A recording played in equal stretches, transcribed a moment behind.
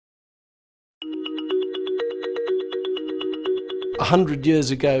100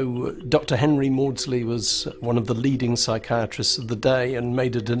 years ago, Dr. Henry Maudsley was one of the leading psychiatrists of the day and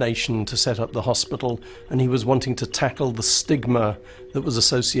made a donation to set up the hospital, and he was wanting to tackle the stigma that was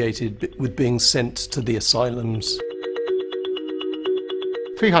associated with being sent to the asylums.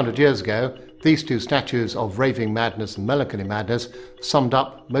 300 years ago, these two statues of raving madness and melancholy madness summed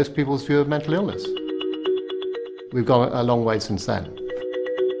up most people's view of mental illness. We've gone a long way since then.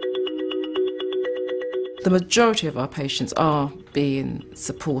 The majority of our patients are being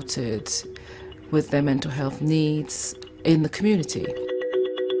supported with their mental health needs in the community.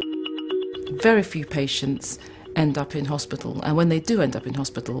 Very few patients end up in hospital, and when they do end up in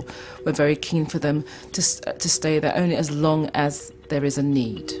hospital, we're very keen for them to stay there only as long as there is a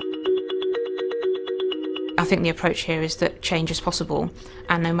need. I think the approach here is that change is possible,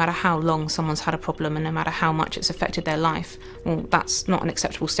 and no matter how long someone's had a problem and no matter how much it's affected their life, well, that's not an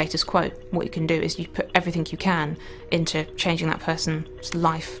acceptable status quo. What you can do is you put everything you can into changing that person's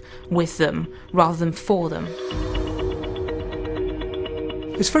life with them rather than for them.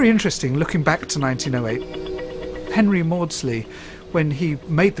 It's very interesting looking back to 1908. Henry Maudsley, when he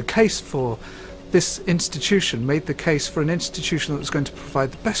made the case for this institution, made the case for an institution that was going to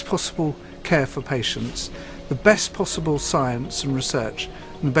provide the best possible care for patients, the best possible science and research,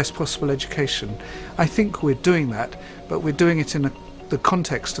 and the best possible education. I think we're doing that, but we're doing it in the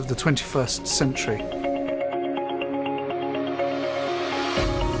context of the 21st century.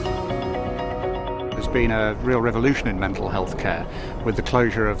 There's been a real revolution in mental health care with the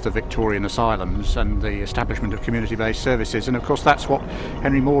closure of the Victorian asylums and the establishment of community-based services, and of course that's what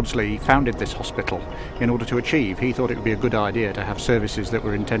Henry Maudsley founded this hospital in order to achieve. He thought it would be a good idea to have services that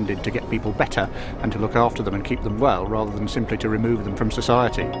were intended to get people better and to look after them and keep them well, rather than simply to remove them from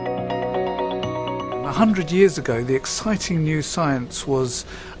society. 100 years ago, the exciting new science was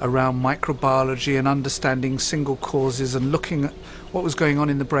around microbiology and understanding single causes and looking at what was going on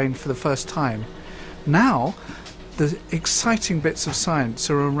in the brain for the first time. Now, the exciting bits of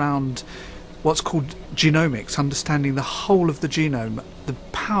science are around what's called genomics, understanding the whole of the genome, the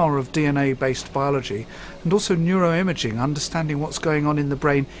power of DNA-based biology, and also neuroimaging, understanding what's going on in the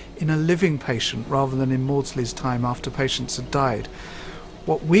brain in a living patient rather than in Maudsley's time after patients had died.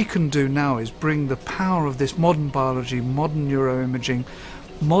 What we can do now is bring the power of this modern biology, modern neuroimaging,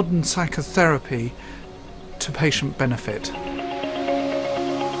 modern psychotherapy to patient benefit.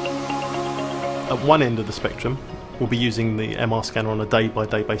 At one end of the spectrum, we'll be using the MR scanner on a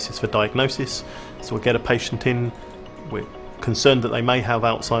day-by-day basis for diagnosis. So we'll get a patient in, we're concerned that they may have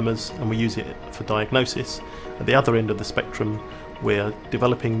Alzheimer's, and we use it for diagnosis. At the other end of the spectrum, we're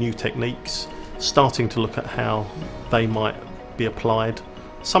developing new techniques, starting to look at how they might be applied,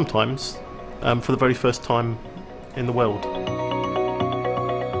 sometimes for the very first time in the world.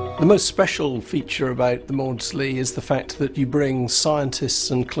 The most special feature about the Maudsley is the fact that you bring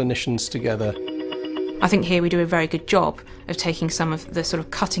scientists and clinicians together. I think here we do a very good job of taking some of the sort of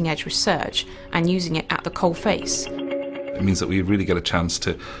cutting edge research and using it at the coalface. It means that we really get a chance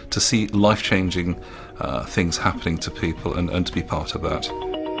to see life-changing things happening to people and to be part of that.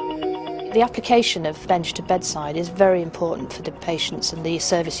 The application of bench to bedside is very important for the patients and the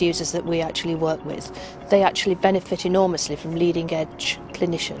service users that we actually work with. They actually benefit enormously from leading edge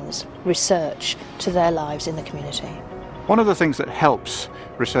clinicians' research to their lives in the community. One of the things that helps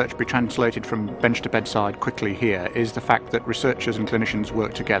research be translated from bench to bedside quickly here is the fact that researchers and clinicians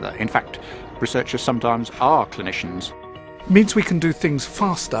work together. In fact, researchers sometimes are clinicians. It means we can do things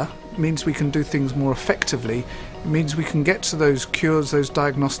faster, it means we can do things more effectively, it means we can get to those cures, those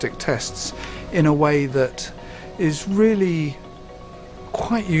diagnostic tests in a way that is really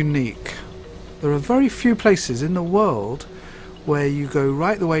quite unique. There are very few places in the world where you go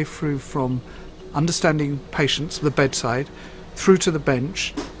right the way through from understanding patients, the bedside, through to the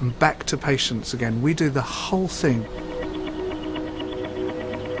bench and back to patients again. We do the whole thing.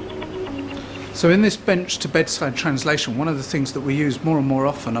 So in this bench to bedside translation, one of the things that we use more and more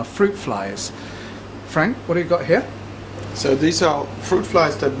often are fruit flies. Frank, what have you got here? So these are fruit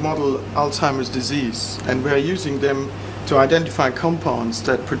flies that model Alzheimer's disease, and we're using them to identify compounds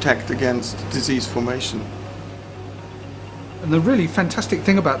that protect against disease formation. And the really fantastic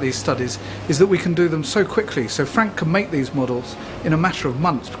thing about these studies is that we can do them so quickly. So Frank can make these models in a matter of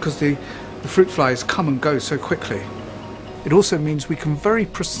months because the fruit flies come and go so quickly. It also means we can very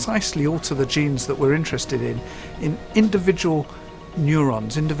precisely alter the genes that we're interested in individual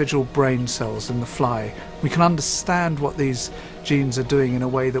neurons, individual brain cells in the fly. We can understand what these genes are doing in a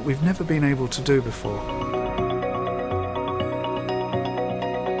way that we've never been able to do before.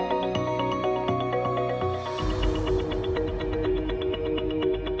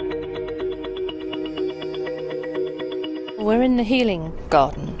 We're in the healing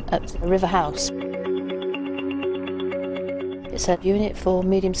garden at River House. It's a unit for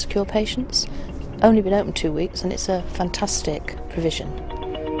medium secure patients. Only been open 2 weeks and it's a fantastic provision.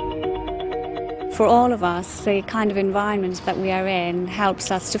 For all of us, the kind of environment that we are in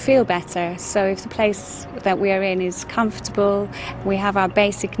helps us to feel better. So if the place that we are in is comfortable, we have our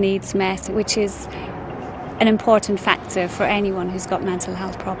basic needs met, which is an important factor for anyone who's got mental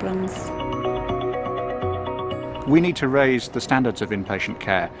health problems. We need to raise the standards of inpatient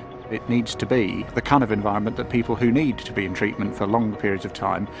care. It needs to be the kind of environment that people who need to be in treatment for long periods of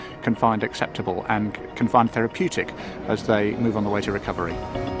time can find acceptable and can find therapeutic as they move on the way to recovery.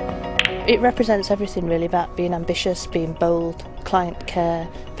 It represents everything really about being ambitious, being bold, client care,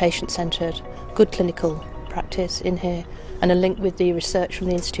 patient-centred, good clinical practice in here, and a link with the research from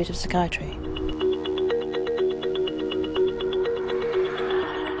the Institute of Psychiatry.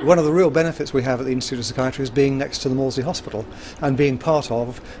 One of the real benefits we have at the Institute of Psychiatry is being next to the Maudsley Hospital and being part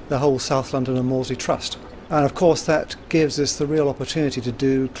of the whole South London and Maudsley Trust. And of course that gives us the real opportunity to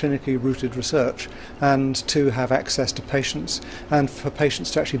do clinically rooted research and to have access to patients and for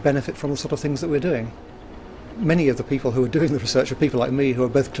patients to actually benefit from the sort of things that we're doing. Many of the people who are doing the research are people like me who are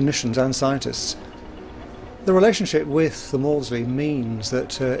both clinicians and scientists. The relationship with the Maudsley means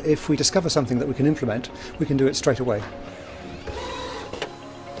that if we discover something that we can implement, we can do it straight away.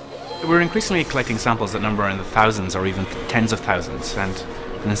 We're increasingly collecting samples that number in the thousands or even tens of thousands, and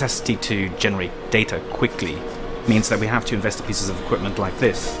the necessity to generate data quickly means that we have to invest in pieces of equipment like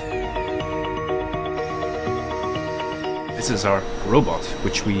this. This is our robot,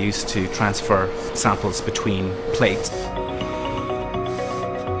 which we use to transfer samples between plates.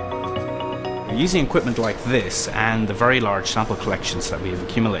 Using equipment like this and the very large sample collections that we have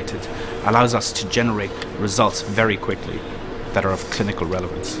accumulated allows us to generate results very quickly that are of clinical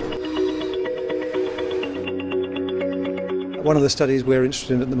relevance. One of the studies we're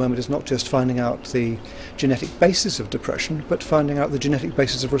interested in at the moment is not just finding out the genetic basis of depression, but finding out the genetic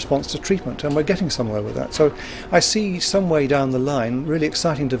basis of response to treatment, and we're getting somewhere with that. So I see some way down the line really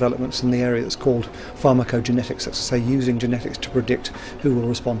exciting developments in the area that's called pharmacogenetics, that's to say using genetics to predict who will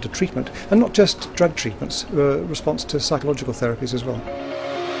respond to treatment, and not just drug treatments, response to psychological therapies as well.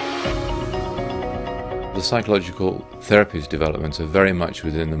 The psychological therapies developments are very much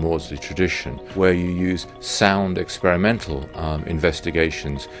within the Maudsley tradition, where you use sound experimental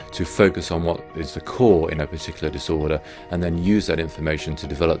investigations to focus on what is the core in a particular disorder and then use that information to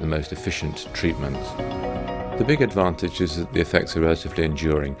develop the most efficient treatments. The big advantage is that the effects are relatively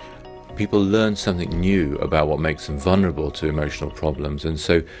enduring. People learn something new about what makes them vulnerable to emotional problems, and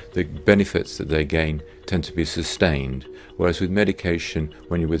so the benefits that they gain tend to be sustained, whereas with medication,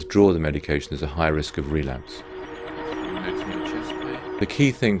 when you withdraw the medication, there's a high risk of relapse. The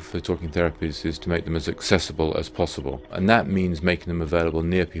key thing for talking therapies is to make them as accessible as possible, and that means making them available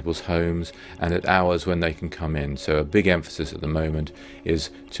near people's homes and at hours when they can come in. So a big emphasis at the moment is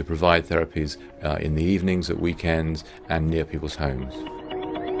to provide therapies in the evenings, at weekends, and near people's homes.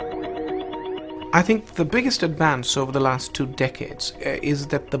 I think the biggest advance over the last 2 decades is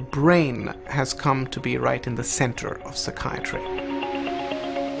that the brain has come to be right in the center of psychiatry.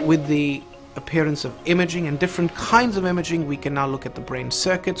 With the appearance of imaging and different kinds of imaging, we can now look at the brain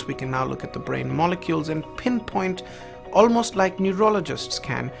circuits, we can now look at the brain molecules and pinpoint, almost like neurologists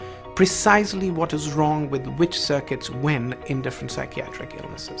can, precisely what is wrong with which circuits when in different psychiatric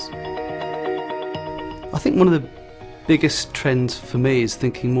illnesses. I think one of the biggest trends for me is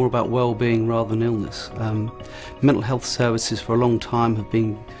thinking more about well-being rather than illness. Mental health services for a long time have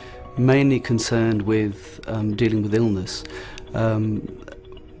been mainly concerned with dealing with illness,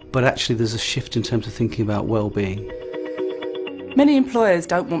 but actually there's a shift in terms of thinking about well-being. Many employers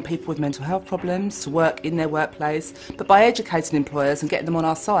don't want people with mental health problems to work in their workplace, but by educating employers and getting them on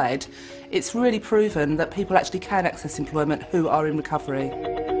our side, it's really proven that people actually can access employment who are in recovery.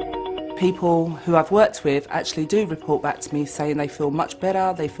 People who I've worked with actually do report back to me saying they feel much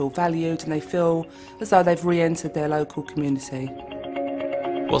better, they feel valued, and they feel as though they've re-entered their local community.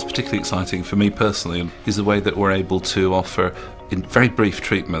 What's particularly exciting for me personally is the way that we're able to offer in very brief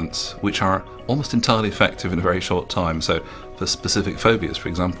treatments which are almost entirely effective in a very short time. So for specific phobias, for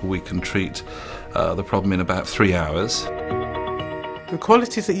example, we can treat the problem in about 3 hours. The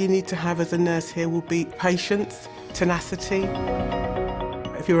qualities that you need to have as a nurse here will be patience, tenacity.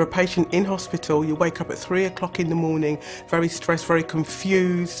 If you're a patient in hospital, you wake up at 3 o'clock in the morning, very stressed, very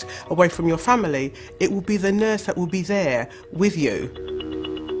confused, away from your family, it will be the nurse that will be there with you.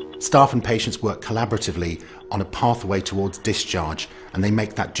 Staff and patients work collaboratively on a pathway towards discharge, and they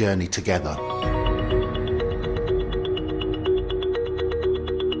make that journey together.